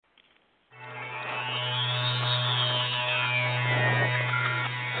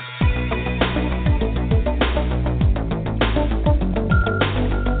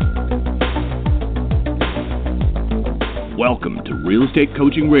Real Estate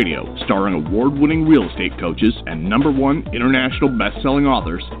Coaching Radio, starring award-winning real estate coaches and #1 international best-selling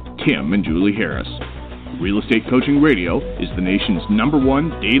authors, Tim and Julie Harris. Real Estate Coaching Radio is the nation's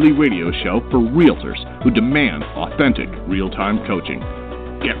 #1 daily radio show for realtors who demand authentic, real-time coaching.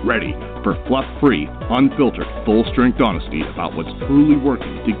 Get ready for fluff-free, unfiltered, full-strength honesty about what's truly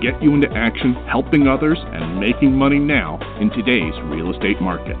working to get you into action, helping others, and making money now in today's real estate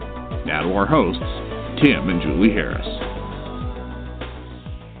market. Now to our hosts, Tim and Julie Harris.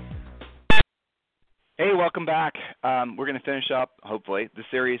 Hey, welcome back. We're going to finish up, hopefully, the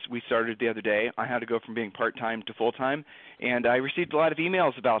series we started the other day on how to go from being part-time to full-time, and I received a lot of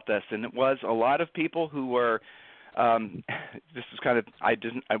emails about this, and it was a lot of people who were, this is kind of,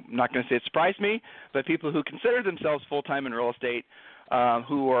 I'm not going to say it surprised me, but people who consider themselves full-time in real estate,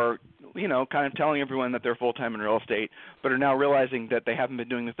 who are, kind of telling everyone that they're full-time in real estate, but are now realizing that they haven't been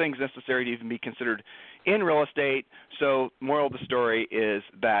doing the things necessary to even be considered in real estate. So moral of the story is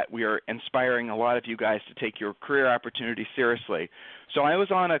that we are inspiring a lot of you guys to take your career opportunity seriously. So I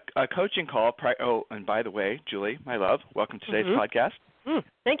was on a coaching call. And by the way, Julie, my love, welcome to today's podcast.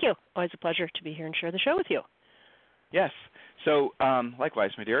 Thank you. Always a pleasure to be here and share the show with you. Yes. So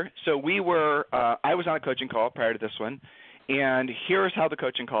likewise, my dear. So I was on a coaching call prior to this one. And here's how the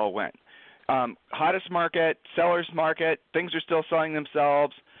coaching call went. Hottest market, seller's market, things are still selling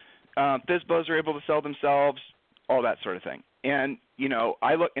themselves, FSBOs are able to sell themselves, all that sort of thing. And,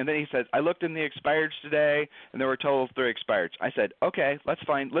 and then he said, I looked in the expireds today, and there were a total of 3 expireds. I said, okay, that's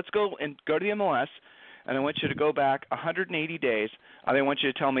fine. Let's go to the MLS, and I want you to go back 180 days, and I want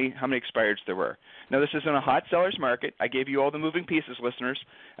you to tell me how many expireds there were. Now, this isn't a hot seller's market. I gave you all the moving pieces, listeners,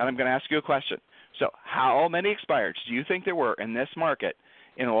 and I'm going to ask you a question. So how many expireds do you think there were in this market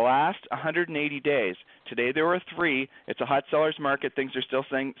in the last 180 days? Today there were 3. It's a hot seller's market. Things are still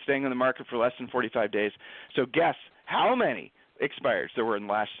staying on the market for less than 45 days. So guess how many expireds there were in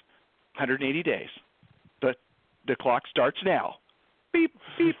the last 180 days. The clock starts now. Beep,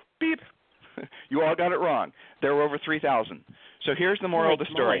 beep, beep. You all got it wrong. There were over 3,000. So here's the moral of the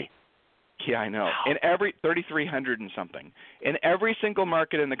story. Yeah, I know. In every 3,300 and something. In every single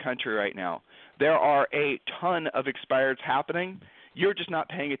market in the country right now, there are a ton of expireds happening. You're just not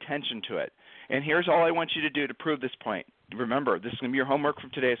paying attention to it. And here's all I want you to do to prove this point. Remember, this is going to be your homework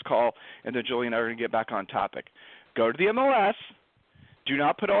from today's call, and then Julie and I are going to get back on topic. Go to the MLS. Do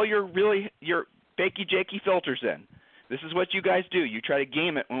not put all your fakey-jakey filters in. This is what you guys do. You try to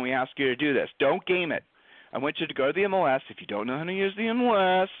game it when we ask you to do this. Don't game it. I want you to go to the MLS. If you don't know how to use the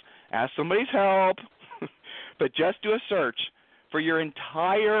MLS, ask somebody's help. But just do a search for your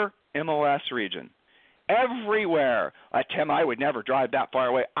entire MLS region. Everywhere. Tim, I would never drive that far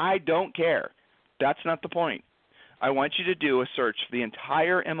away. I don't care. That's not the point. I want you to do a search for the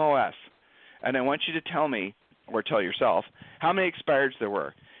entire MLS, and I want you to tell me, or tell yourself, how many expireds there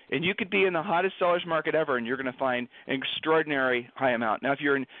were. And you could be in the hottest seller's market ever, and you're going to find an extraordinary high amount. Now, if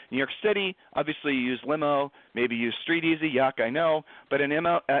you're in New York City, obviously you use Limo, maybe use Street Easy, yuck, I know. But in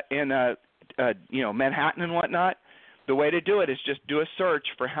Manhattan and whatnot, the way to do it is just do a search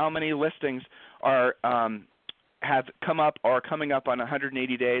for how many listings are have come up or are coming up on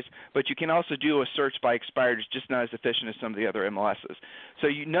 180 days. But you can also do a search by expired. It's just not as efficient as some of the other MLSs. So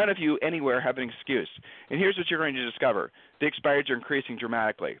none of you anywhere have an excuse. And here's what you're going to discover. The expireds are increasing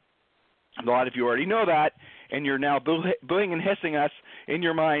dramatically. A lot of you already know that, and you're now booing and hissing us in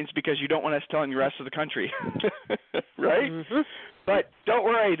your minds because you don't want us telling the rest of the country, right? Mm-hmm. But don't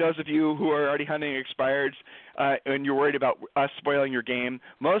worry, those of you who are already hunting expireds and you're worried about us spoiling your game,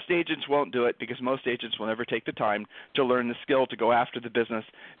 most agents won't do it because most agents will never take the time to learn the skill to go after the business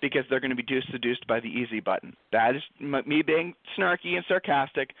because they're going to be seduced by the easy button. That is me being snarky and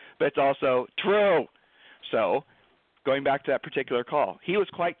sarcastic, but it's also true. So going back to that particular call, he was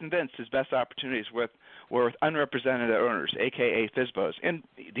quite convinced his best opportunities were with unrepresented owners, a.k.a. FSBOs. And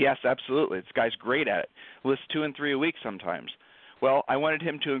yes, absolutely, this guy's great at it. Lists 2 and 3 a week sometimes. Well, I wanted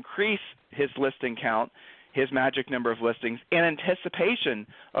him to increase his listing count, his magic number of listings, in anticipation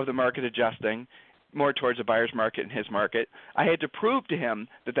of the market adjusting more towards a buyer's market and his market. I had to prove to him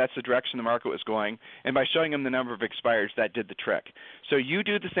that that's the direction the market was going, and by showing him the number of expireds, that did the trick. So you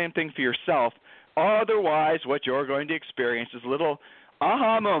do the same thing for yourself. Otherwise, what you're going to experience is a little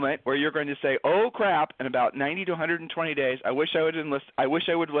aha moment where you're going to say, oh, crap, in about 90 to 120 days, I wish I would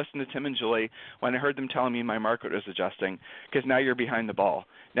listen to Tim and Julie when I heard them telling me my market was adjusting, because now you're behind the ball.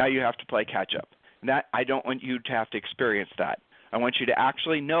 Now you have to play catch-up. I don't want you to have to experience that. I want you to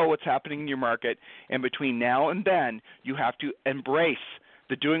actually know what's happening in your market, and between now and then, you have to embrace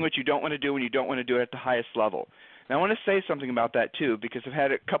the doing what you don't want to do when you don't want to do it at the highest level. Now, I want to say something about that, too, because I've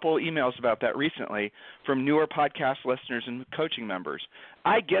had a couple of emails about that recently from newer podcast listeners and coaching members.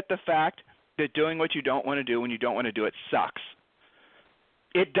 I get the fact that doing what you don't want to do when you don't want to do it sucks.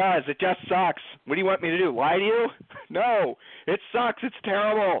 It does. It just sucks. What do you want me to do? Lie to you? No. It sucks. It's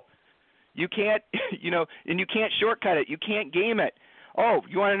terrible. You can't, and you can't shortcut it. You can't game it. Oh,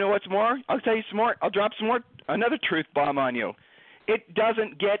 you want to know what's more? I'll tell you some more. I'll drop another truth bomb on you. It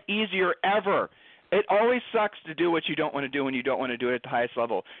doesn't get easier ever. It always sucks to do what you don't want to do when you don't want to do it at the highest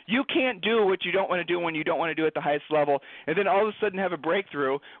level. You can't do what you don't want to do when you don't want to do it at the highest level and then all of a sudden have a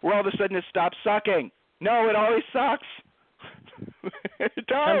breakthrough where all of a sudden it stops sucking. No, it always sucks. It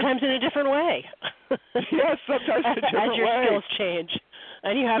does. Sometimes in a different way. Yes, sometimes in a different way. As your skills change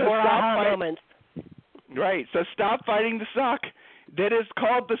and you have more aha moments. Right. So stop fighting the suck. That is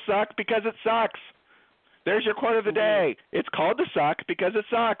called the suck because it sucks. There's your quote of the day. It's called the suck because it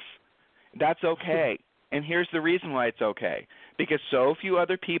sucks. That's okay. And here's the reason why it's okay. Because so few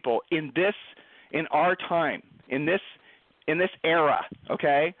other people in our time, in this era,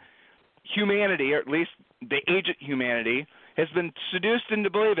 okay, humanity, or at least the age of humanity, has been seduced into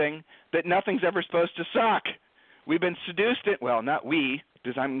believing that nothing's ever supposed to suck. We've been seduced well, not we,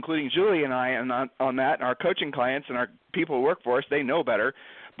 because I'm including Julie and I on that, and our coaching clients and our people who work for us, they know better.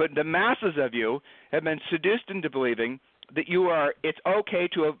 But the masses of you have been seduced into believing that it's okay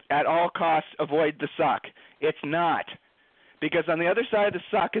to, at all costs, avoid the suck. It's not. Because on the other side of the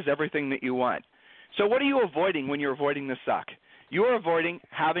suck is everything that you want. So what are you avoiding when you're avoiding the suck? You're avoiding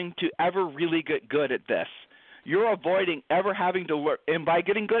having to ever really get good at this. You're avoiding ever having to learn. And by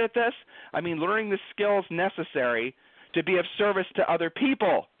getting good at this, I mean learning the skills necessary to be of service to other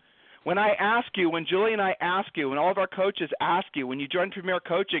people. When Julie and I ask you, when all of our coaches ask you, when you join Premier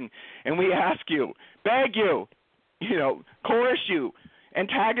Coaching and we ask you, beg you, coerce you,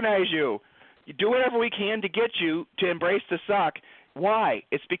 antagonize you, do whatever we can to get you to embrace the suck. Why?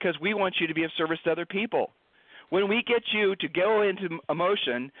 It's because we want you to be of service to other people. When we get you to go into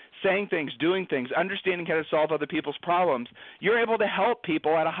emotion, saying things, doing things, understanding how to solve other people's problems, you're able to help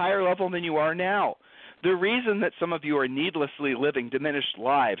people at a higher level than you are now. The reason that some of you are needlessly living diminished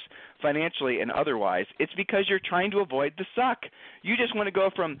lives, financially and otherwise, it's because you're trying to avoid the suck. You just want to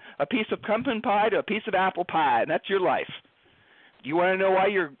go from a piece of pumpkin pie to a piece of apple pie, and that's your life. You want to know why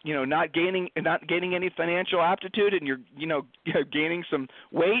you're, not gaining any financial aptitude and you're, gaining some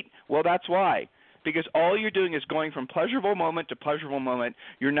weight? Well, that's why. Because all you're doing is going from pleasurable moment to pleasurable moment.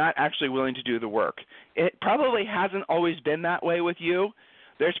 You're not actually willing to do the work. It probably hasn't always been that way with you.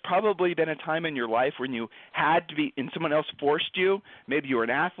 There's probably been a time in your life when you had to be, and someone else forced you. Maybe you were an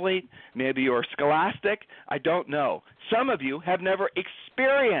athlete. Maybe you were scholastic. I don't know. Some of you have never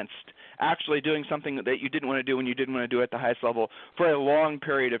experienced actually doing something that you didn't want to do when you didn't want to do it at the highest level for a long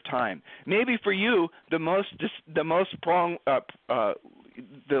period of time. Maybe for you, the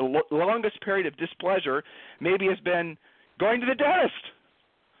longest period of displeasure maybe has been going to the dentist.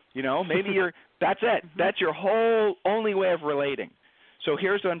 Maybe that's it. That's your whole only way of relating. So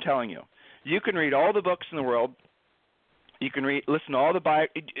here's what I'm telling you. You can read all the books in the world. You can listen to all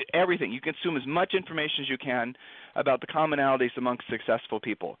everything. You can consume as much information as you can about the commonalities amongst successful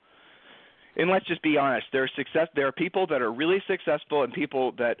people. And let's just be honest. There are people that are really successful and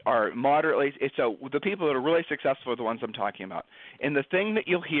people that are moderately. So the people that are really successful are the ones I'm talking about. And the thing that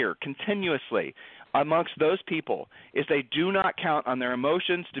you'll hear continuously amongst those people is they do not count on their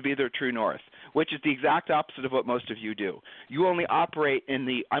emotions to be their true north, which is the exact opposite of what most of you do. You only operate in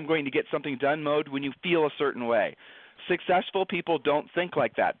the I'm going to get something done mode when you feel a certain way. Successful people don't think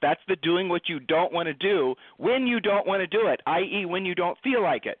like that. That's the doing what you don't want to do when you don't want to do it, i.e. when you don't feel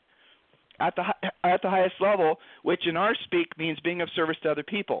like it. At the highest level, which in our speak means being of service to other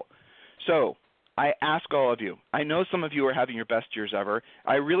people. So I ask all of you, I know some of you are having your best years ever.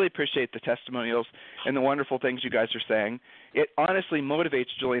 I really appreciate the testimonials and the wonderful things you guys are saying. It honestly motivates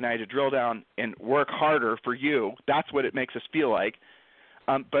Julie and I to drill down and work harder for you. That's what it makes us feel like.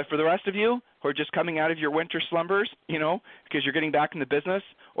 But for the rest of you who are just coming out of your winter slumbers, because you're getting back in the business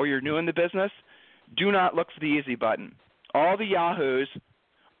or you're new in the business, do not look for the easy button. All the yahoos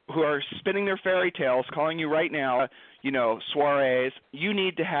who are spinning their fairy tales, calling you right now, soirees, you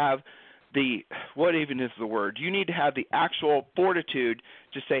need to have what even is the word? You need to have the actual fortitude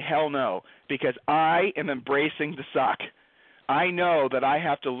to say hell no, because I am embracing the suck. I know that I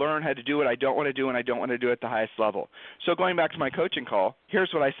have to learn how to do what I don't want to do, and I don't want to do it at the highest level. So going back to my coaching call,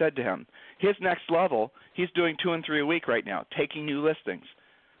 here's what I said to him. His next level, he's doing 2 and 3 a week right now, taking new listings.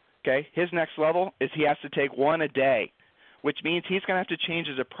 Okay? His next level is he has to take 1 a day, which means he's going to have to change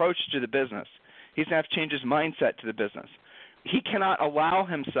his approach to the business. He's going to have to change his mindset to the business. He cannot allow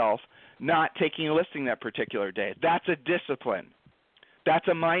himself not taking a listing that particular day. That's a discipline. That's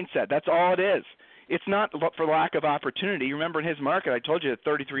a mindset. That's all it is. It's not for lack of opportunity. Remember, in his market, I told you that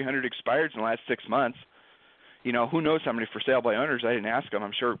 3,300 expired in the last 6 months. You know, who knows how many for sale by owners? I didn't ask him.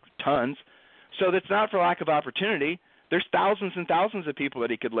 I'm sure tons. So that's not for lack of opportunity. There's thousands and thousands of people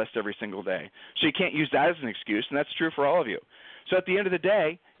that he could list every single day. So you can't use that as an excuse, and that's true for all of you. So at the end of the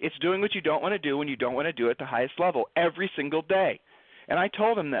day, it's doing what you don't want to do when you don't want to do it at the highest level every single day. And I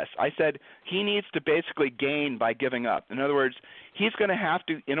told him this. I said he needs to basically gain by giving up. In other words, he's going to have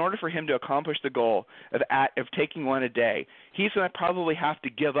to, in order for him to accomplish the goal of taking one a day, he's going to probably have to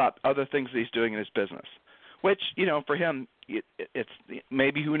give up other things that he's doing in his business, which, you know, for him, it's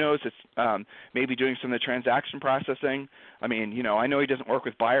maybe, who knows, it's maybe doing some of the transaction processing. I mean, you know, I know he doesn't work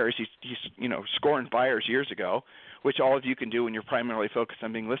with buyers. He's you know, scorned buyers years ago, which all of you can do when you're primarily focused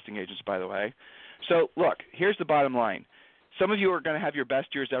on being listing agents, by the way. So, look, here's the bottom line. Some of you are going to have your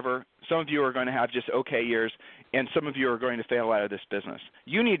best years ever. Some of you are going to have just okay years, and some of you are going to fail out of this business.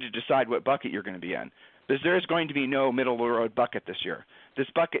 You need to decide what bucket you're going to be in, because there is going to be no middle of the road bucket this year.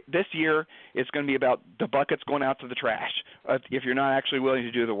 This year is going to be about the buckets going out to the trash if you're not actually willing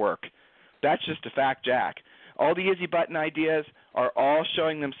to do the work. That's just a fact, Jack. All the easy button ideas are all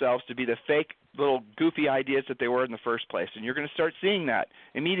showing themselves to be the fake little goofy ideas that they were in the first place, and you're going to start seeing that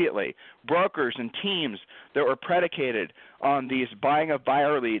immediately. Brokers and teams that were predicated on these buying of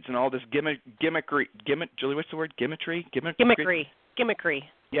buyer leads and all this gimmickry. Julie, what's the word? Gimmickry.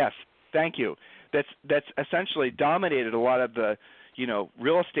 Yes, thank you. That's essentially dominated a lot of the, you know,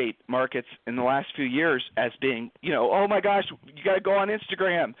 real estate markets in the last few years as being, you know, oh my gosh, you got to go on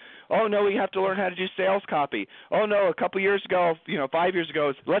Instagram. Oh no, you have to learn how to do sales copy. Oh no, a couple years ago, you know, 5 years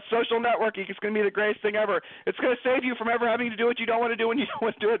ago, let's social networking. It's going to be the greatest thing ever. It's going to save you from ever having to do what you don't want to do when you don't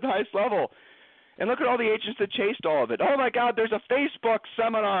want to do it at the highest level. And look at all the agents that chased all of it. Oh my God, there's a Facebook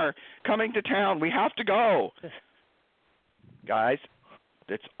seminar coming to town. We have to go. Guys,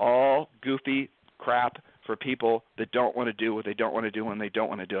 it's all goofy crap for people that don't want to do what they don't want to do when they don't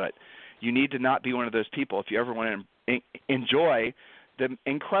want to do it. You need to not be one of those people if you ever want to enjoy the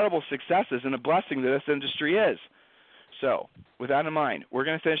incredible successes and a blessing that this industry is. So, with that in mind, we're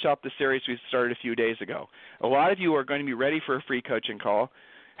going to finish up the series we started a few days ago. A lot of you are going to be ready for a free coaching call.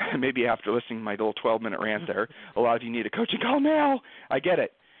 Maybe after listening to my little 12-minute rant there, a lot of you need a coaching call now. I get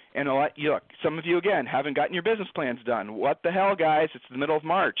it. And look, some of you, again, haven't gotten your business plans done. What the hell, guys? It's the middle of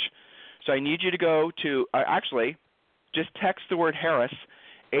March. So I need you to go to, actually, just text the word Harris,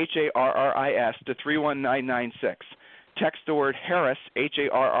 Harris, to 31996. Text the word Harris,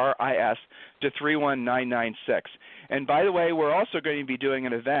 Harris, to 31996. And by the way, we're also going to be doing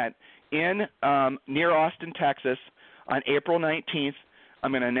an event in near Austin, Texas, on April 19th.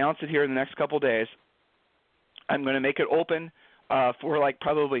 I'm going to announce it here in the next couple of days. I'm going to make it open for like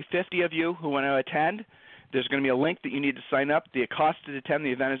probably 50 of you who want to attend. There's going to be a link that you need to sign up. The cost to attend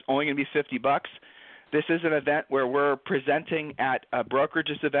the event is only going to be $50. This is an event where we're presenting at a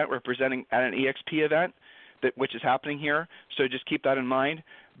brokerage's event. We're presenting at an EXP event, which is happening here. So just keep that in mind.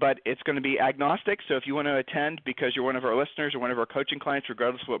 But it's going to be agnostic. So if you want to attend because you're one of our listeners or one of our coaching clients,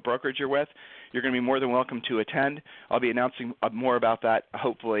 regardless of what brokerage you're with, you're going to be more than welcome to attend. I'll be announcing more about that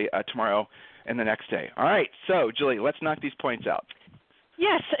hopefully tomorrow and the next day. All right. So, Julie, let's knock these points out.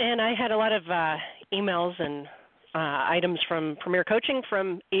 Yes, and I had a lot of emails and items from Premier Coaching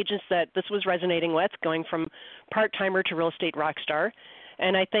from agents that this was resonating with, going from part-timer to real estate rock star.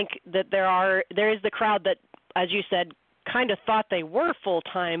 And I think that there is the crowd that, as you said, kind of thought they were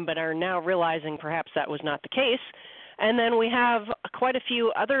full-time but are now realizing perhaps that was not the case. And then we have quite a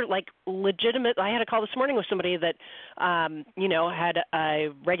few other, like, legitimate – I had a call this morning with somebody that, had a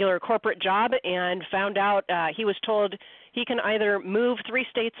regular corporate job and found out he was told he can either move 3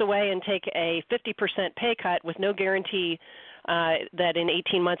 states away and take a 50% pay cut with no guarantee that in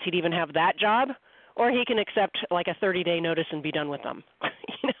 18 months he'd even have that job, or he can accept, like, a 30-day notice and be done with them.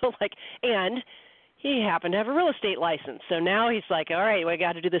 And he happened to have a real estate license. So now he's like, all right, we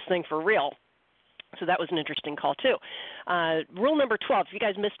got to do this thing for real. So that was an interesting call, too. Rule number 12, if you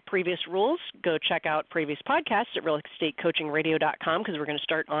guys missed previous rules, go check out previous podcasts at realestatecoachingradio.com because we're going to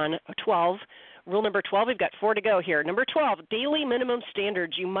start on 12. Rule number 12, we've got 4 to go here. Number 12, daily minimum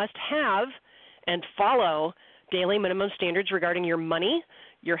standards. You must have and follow daily minimum standards regarding your money,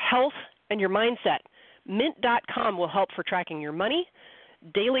 your health, and your mindset. Mint.com will help for tracking your money.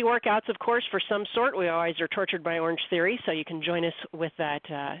 Daily workouts, of course, for some sort. We always are tortured by Orange Theory, so you can join us with that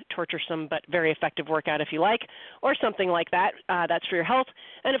torturesome but very effective workout if you like, or something like that. That's for your health.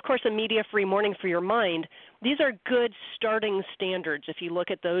 And, of course, a media-free morning for your mind. These are good starting standards if you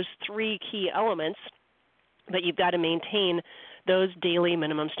look at those 3 key elements that you've got to maintain those daily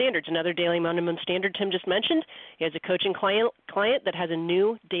minimum standards. Another daily minimum standard Tim just mentioned, he has a coaching client that has a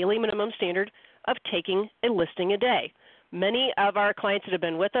new daily minimum standard of taking a listing a day. Many of our clients that have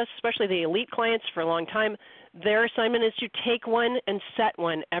been with us, especially the elite clients for a long time, their assignment is to take one and set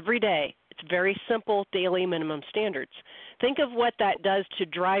one every day. It's very simple daily minimum standards. Think of what that does to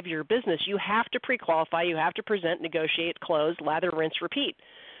drive your business. You have to pre-qualify, you have to present, negotiate, close, lather, rinse, repeat.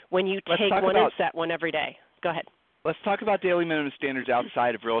 When you take one and set one every day. Go ahead. Let's talk about daily minimum standards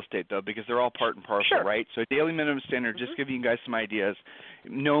outside of real estate, though, because they're all part and parcel, sure. right? So daily minimum standard, just giving you guys some ideas.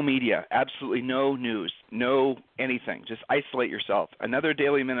 No media, absolutely no news, no anything. Just isolate yourself. Another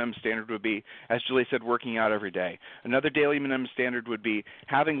daily minimum standard would be, as Julie said, working out every day. Another daily minimum standard would be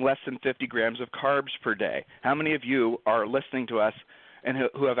having less than 50 grams of carbs per day. How many of you are listening to us and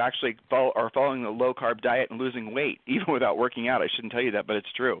who have actually are following the low-carb diet and losing weight, even without working out? I shouldn't tell you that, but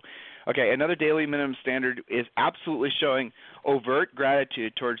it's true. Okay, another daily minimum standard is absolutely showing overt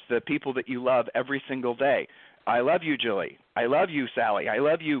gratitude towards the people that you love every single day. I love you, Julie. I love you, Sally. I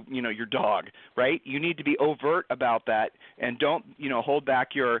love you, your dog, right? You need to be overt about that and don't, hold back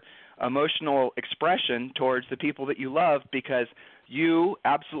your emotional expression towards the people that you love, because you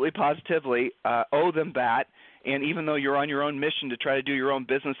absolutely positively owe them that. And even though you're on your own mission to try to do your own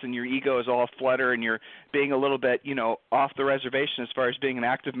business and your ego is all flutter and you're being a little bit, off the reservation as far as being an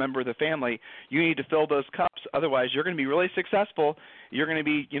active member of the family, you need to fill those cups. Otherwise, you're going to be really successful. You're going to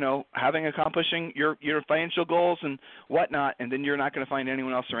be, accomplishing your financial goals and whatnot, and then you're not going to find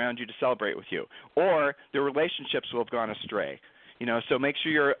anyone else around you to celebrate with you. Or the relationships will have gone astray. So make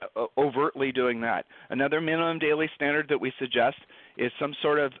sure you're overtly doing that. Another minimum daily standard that we suggest is some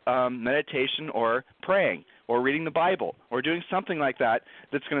sort of meditation or praying or reading the Bible or doing something like that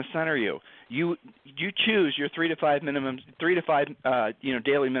that's going to center you. You choose your 3 to 5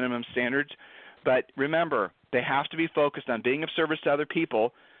 daily minimum standards, but remember, they have to be focused on being of service to other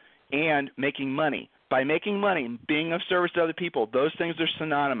people and making money. By making money and being of service to other people, those things are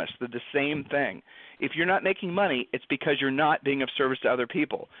synonymous. They're the same thing. If you're not making money, it's because you're not being of service to other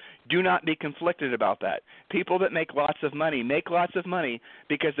people. Do not be conflicted about that. People that make lots of money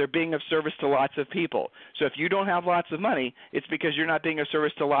because they're being of service to lots of people. So if you don't have lots of money, it's because you're not being of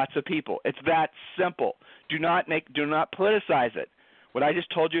service to lots of people. It's that simple. Do not politicize it. What I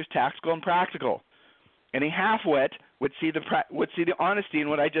just told you is tactical and practical. Any half-wit would see the honesty in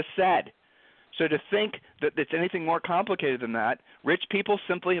what I just said. So to think that it's anything more complicated than that, rich people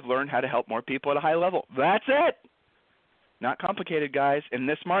simply have learned how to help more people at a high level. That's it. Not complicated, guys. In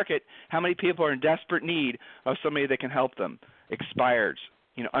this market, how many people are in desperate need of somebody that can help them? Expireds,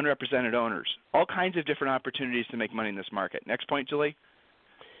 unrepresented owners, all kinds of different opportunities to make money in this market. Next point, Julie.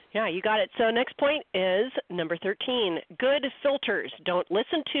 Yeah, you got it. So next point is number 13, good filters. Don't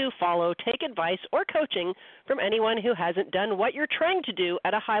listen to, follow, take advice, or coaching from anyone who hasn't done what you're trying to do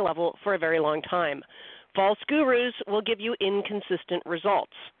at a high level for a very long time. False gurus will give you inconsistent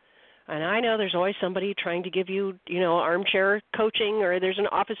results. And I know there's always somebody trying to give you, armchair coaching, or there's an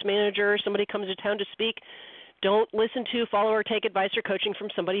office manager, or somebody comes to town to speak. Don't listen to, follow, or take advice or coaching from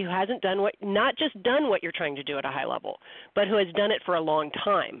somebody who hasn't not just done what you're trying to do at a high level, but who has done it for a long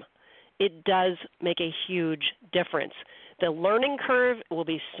time. It does make a huge difference. The learning curve will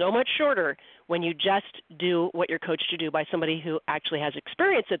be so much shorter when you just do what you're coached to do by somebody who actually has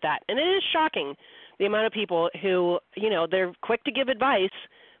experience at that. And it is shocking the amount of people who, they're quick to give advice,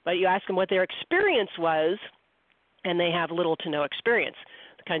 but you ask them what their experience was, and they have little to no experience.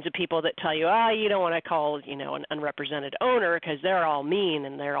 The kinds of people that tell you, you don't want to call, an unrepresented owner because they're all mean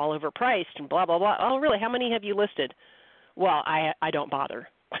and they're all overpriced and blah, blah, blah. Oh, really? How many have you listed? Well, I don't bother.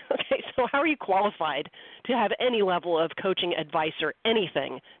 Okay, so how are you qualified to have any level of coaching, advice, or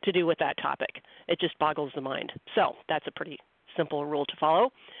anything to do with that topic? It just boggles the mind. So that's a pretty simple rule to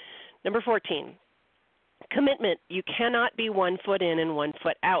follow. Number 14, commitment. You cannot be 1 foot in and 1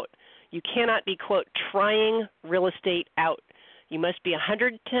 foot out. You cannot be, quote, trying real estate out. You must be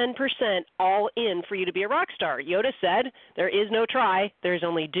 110% all in for you to be a rock star. Yoda said, there is no try, there's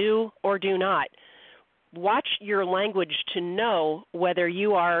only do or do not. Watch your language to know whether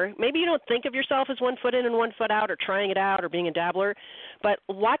you are, maybe you don't think of yourself as 1 foot in and 1 foot out or trying it out or being a dabbler, but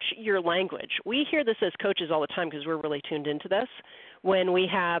watch your language. We hear this as coaches all the time because we're really tuned into this. When we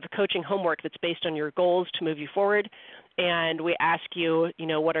have coaching homework that's based on your goals to move you forward, and we ask you,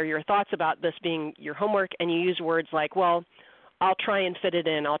 what are your thoughts about this being your homework, and you use words like, well, I'll try and fit it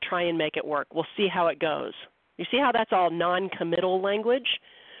in, I'll try and make it work, we'll see how it goes. You see how that's all non-committal language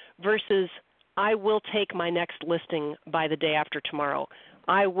versus I will take my next listing by the day after tomorrow.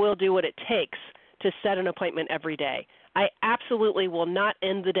 I will do what it takes to set an appointment every day. I absolutely will not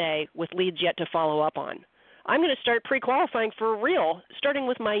end the day with leads yet to follow up on. I'm going to start pre-qualifying for real, starting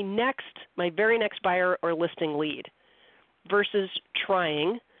with my very next buyer or listing lead versus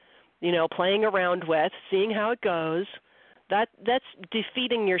trying, playing around with, seeing how it goes. That's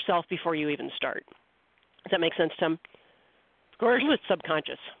defeating yourself before you even start. Does that make sense, Tim? Of course. It's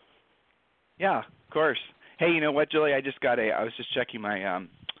subconscious. Yeah, of course. Hey, you know what, Julie? I was just checking my,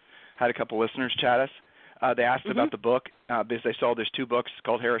 had a couple listeners chat us. They asked about the book because they saw there's 2 books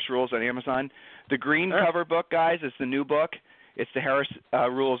called Harris Rules on Amazon. The green cover book, guys, is the new book. It's the Harris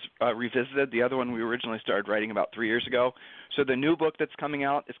Rules Revisited. The other one we originally started writing about 3 years ago. So the new book that's coming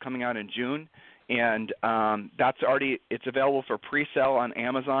out is coming out in June, and it's available for pre-sale on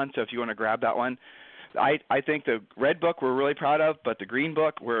Amazon. So if you want to grab that one. I think the red book we're really proud of, but the green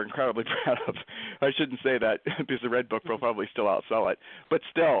book we're incredibly proud of. I shouldn't say that because the red book will probably still outsell it. But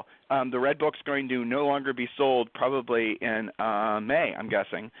still, the red book's going to no longer be sold probably in May, I'm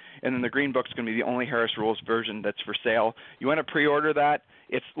guessing. And then the green book's going to be the only Harris Rules version that's for sale. You want to pre-order that?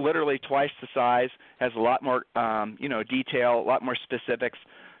 It's literally twice the size, has a lot more detail, a lot more specifics.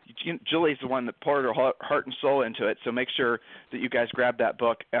 Julie's the one that poured her heart and soul into it, so make sure that you guys grab that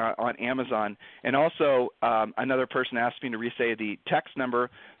book on Amazon. And also, another person asked me to re-say the text number.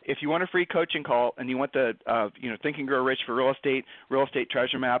 If you want a free coaching call and you want the Think and Grow Rich for Real Estate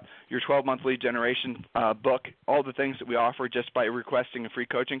Treasure Map, your 12-month lead generation book, all the things that we offer just by requesting a free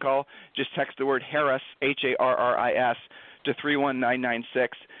coaching call, just text the word Harris, Harris, to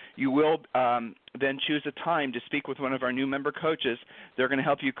 31996. You will then choose a time to speak with one of our new member coaches. They're going to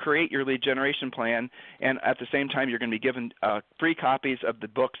help you create your lead generation plan, and at the same time, you're going to be given free copies of the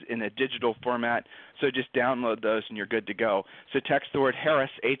books in a digital format. So just download those, and you're good to go. So text the word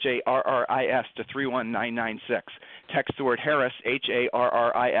Harris, Harris, to 31996. Text the word Harris,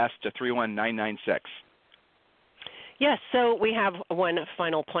 Harris, to 31996. Yes, so we have one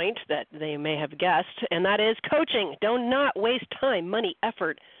final point that they may have guessed, and that is coaching. Do not waste time, money,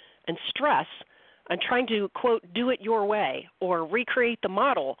 effort, and stress on trying to, quote, do it your way or recreate the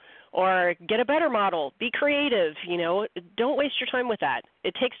model or get a better model. Be creative, Don't waste your time with that.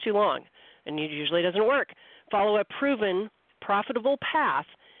 It takes too long, and it usually doesn't work. Follow a proven, profitable path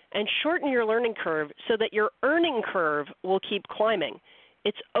and shorten your learning curve so that your earning curve will keep climbing.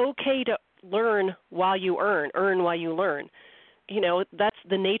 It's okay to learn while you earn while you learn. That's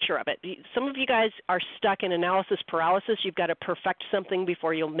the nature of it. Some of you guys are stuck in analysis paralysis. You've got to perfect something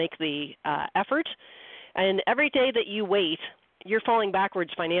before you'll make the effort. And every day that you wait, you're falling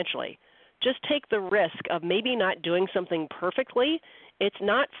backwards financially. Just take the risk of maybe not doing something perfectly. It's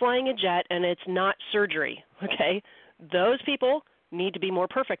not flying a jet and it's not surgery, okay? Those people need to be more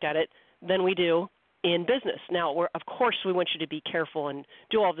perfect at it than we do in business. Now, of course, we want you to be careful and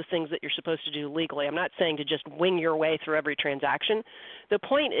do all the things that you're supposed to do legally. I'm not saying to just wing your way through every transaction. The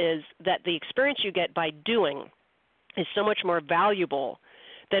point is that the experience you get by doing is so much more valuable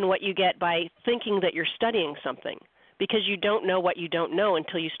than what you get by thinking that you're studying something, because you don't know what you don't know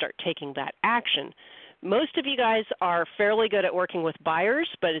until you start taking that action. Most of you guys are fairly good at working with buyers,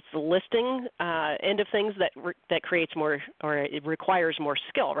 but it's the listing end of things that creates more, or it requires more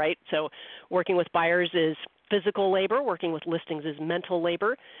skill, right? So working with buyers is physical labor, working with listings is mental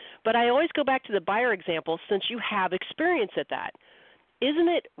labor. But I always go back to the buyer example since you have experience at that. Isn't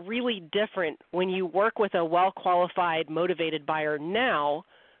it really different when you work with a well-qualified, motivated buyer now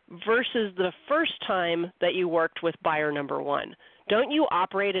versus the first time that you worked with buyer number one? Don't you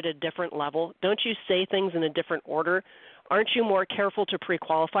operate at a different level? Don't you say things in a different order? Aren't you more careful to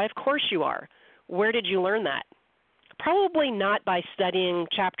pre-qualify? Of course you are. Where did you learn that? Probably not by studying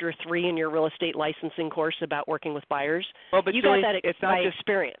Chapter 3 in your real estate licensing course about working with buyers. Well, but you Julie, got that it's not by just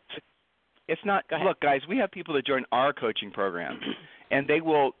experience. It's not. Look, guys, we have people that join our coaching program, and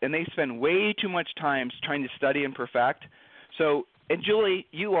they spend way too much time trying to study and perfect. So, and Julie,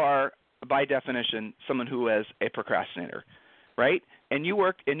 you are by definition someone who is a procrastinator, right? And you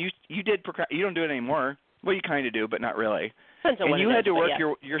work, and you did you don't do it anymore. Well, you kind of do, but not really. Depends on and what you it had is, to work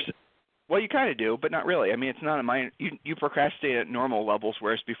yeah. your. Well, you kind of do, but not really. I mean, it's not a minor. You procrastinate at normal levels,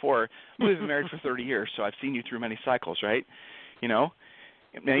 whereas before we've been married for 30 years, so I've seen you through many cycles, right?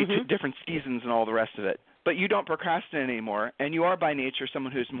 Many different seasons and all the rest of it. But you don't procrastinate anymore, and you are by nature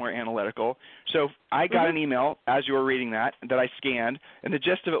someone who's more analytical. So I got an email as you were reading that I scanned, and the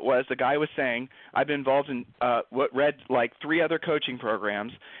gist of it was the guy was saying, I've been involved in read like 3 other coaching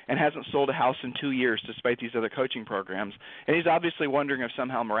programs and hasn't sold a house in 2 years despite these other coaching programs. And he's obviously wondering if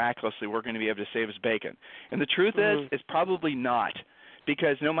somehow miraculously we're going to be able to save his bacon. And the truth is, it's probably not.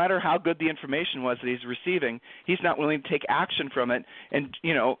 Because no matter how good the information was that he's receiving, he's not willing to take action from it. And,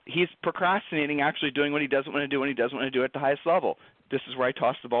 he's procrastinating actually doing what he doesn't want to do when he doesn't want to do it at the highest level. this is where I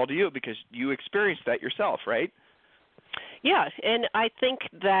toss the ball to you because you experienced that yourself, right? Yeah, and I think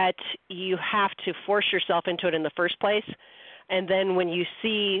that you have to force yourself into it in the first place, and then when you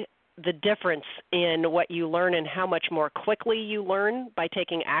see the difference in what you learn and how much more quickly you learn by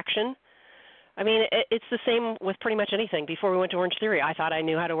taking action. I mean, it's the same with pretty much anything. Before we went to Orange Theory, I thought I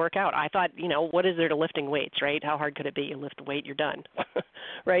knew how to work out. I thought, what is there to lifting weights, right? How hard could it be? You lift a weight, you're done,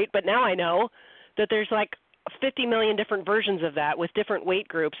 right? But now I know that there's like 50 million different versions of that with different weight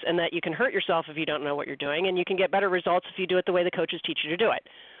groups, and that you can hurt yourself if you don't know what you're doing, and you can get better results if you do it the way the coaches teach you to do it.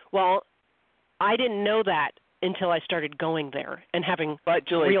 Well, I didn't know that until I started going there and having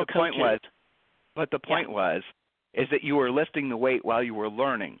real coaches. The point was that you were lifting the weight while you were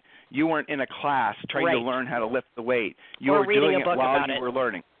learning. You weren't in a class trying to learn how to lift the weight. You were doing it while you were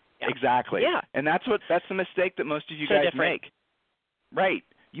learning. Yeah. Exactly. Yeah. And that's the mistake that most of you guys make. Right.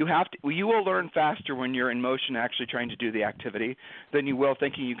 You will learn faster when you're in motion actually trying to do the activity than you will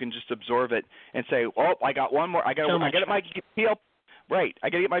thinking you can just absorb it and say, "Oh, I got one more. I got to get my PLP. Right. I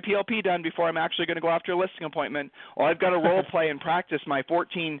got to get my PLP done before I'm actually going to go after a listing appointment. Or I've got to role play and practice my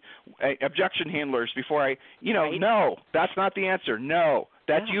 14 objection handlers before I, No, that's not the answer. No,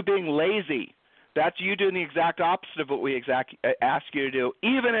 that's you being lazy. That's you doing the exact opposite of what we ask you to do.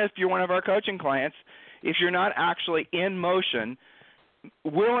 Even if you're one of our coaching clients, if you're not actually in motion,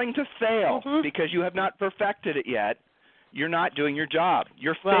 willing to fail because you have not perfected it yet, you're not doing your job.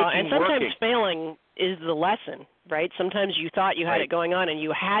 You're and sometimes working. Failing is the lesson, right? Sometimes you thought you had it going on and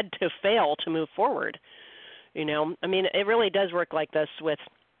you had to fail to move forward. I mean, it really does work like this with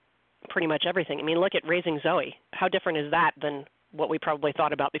pretty much everything. I mean, look at raising Zoe. How different is that than what we probably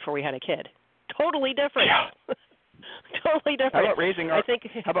thought about before we had a kid? Totally different. Yeah. Totally different. How about raising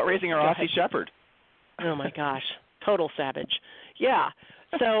our Aussie Shepherd? Oh my gosh, total savage. Yeah.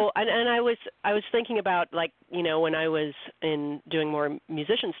 So, and I was thinking about, when I was doing more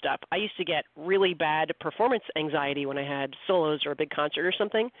musician stuff, I used to get really bad performance anxiety when I had solos or a big concert or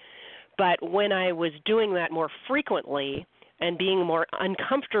something. But when I was doing that more frequently and being more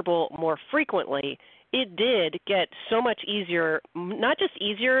uncomfortable more frequently, it did get so much easier, not just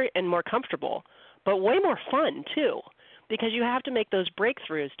easier and more comfortable, but way more fun too, because you have to make those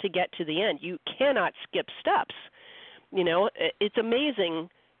breakthroughs to get to the end. You cannot skip steps. It's amazing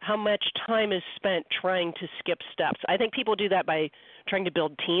how much time is spent trying to skip steps. I think people do that by trying to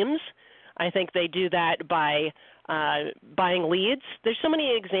build teams. I think they do that by buying leads. There's so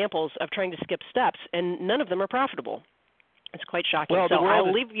many examples of trying to skip steps, and none of them are profitable. It's quite shocking. Well, so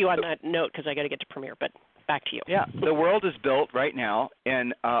I'll leave you on that note because I got to get to Premier, but back to you. Yeah, the world is built right now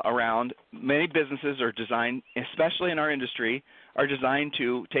and around many businesses are designed, especially in our industry, are designed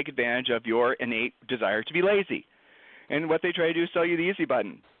to take advantage of your innate desire to be lazy. And what they try to do is sell you the easy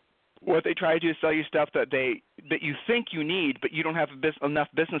button. What they try to do is sell you stuff that you think you need, but you don't have enough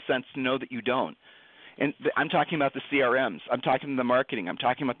business sense to know that you don't. And I'm talking about the CRMs. I'm talking about the marketing. I'm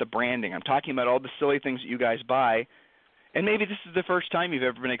talking about the branding. I'm talking about all the silly things that you guys buy. And maybe this is the first time you've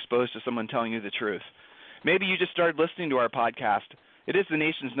ever been exposed to someone telling you the truth. Maybe you just started listening to our podcast. It is the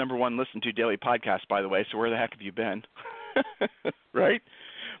nation's #1 listened to daily podcast, by the way, so where the heck have you been? Right?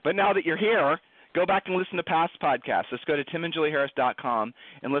 But now that you're here, go back and listen to past podcasts. Just go to timandjulieharris.com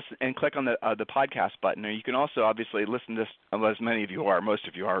and listen and click on the podcast button. Or you can also obviously listen to this, as many of you are, most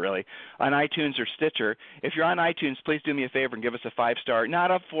of you are really, on iTunes or Stitcher. If you're on iTunes, please do me a favor and give us a 5-star,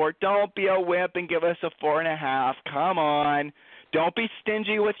 not a 4. Don't be a wimp and give us a 4.5. Come on. Don't be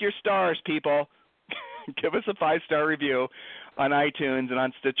stingy with your stars, people. Give us a 5-star review on iTunes and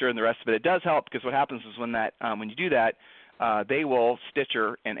on Stitcher and the rest of it. It does help because what happens is when you do that, they will,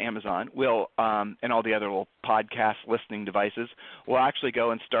 Stitcher and Amazon will, and all the other little podcast listening devices will actually go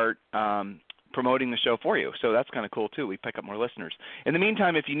and start promoting the show for you. So that's kind of cool too. We pick up more listeners. In the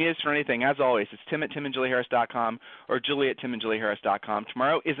meantime, if you need us for anything, as always, it's tim@timandjulieharris.com or julie@timandjulieharris.com.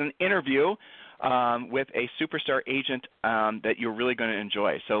 Tomorrow is an interview with a superstar agent that you're really going to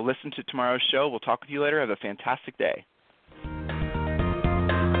enjoy. So listen to tomorrow's show. We'll talk with you later. Have a fantastic day.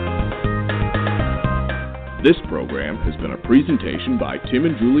 This program has been a presentation by Tim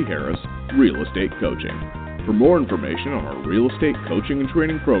and Julie Harris, Real Estate Coaching. For more information on our real estate coaching and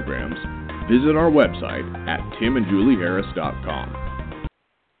training programs, visit our website at timandjulieharris.com.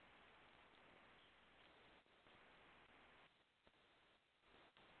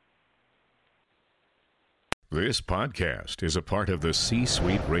 This podcast is a part of the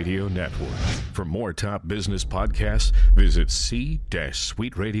C-Suite Radio Network. For more top business podcasts, visit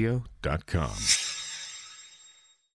c-suiteradio.com.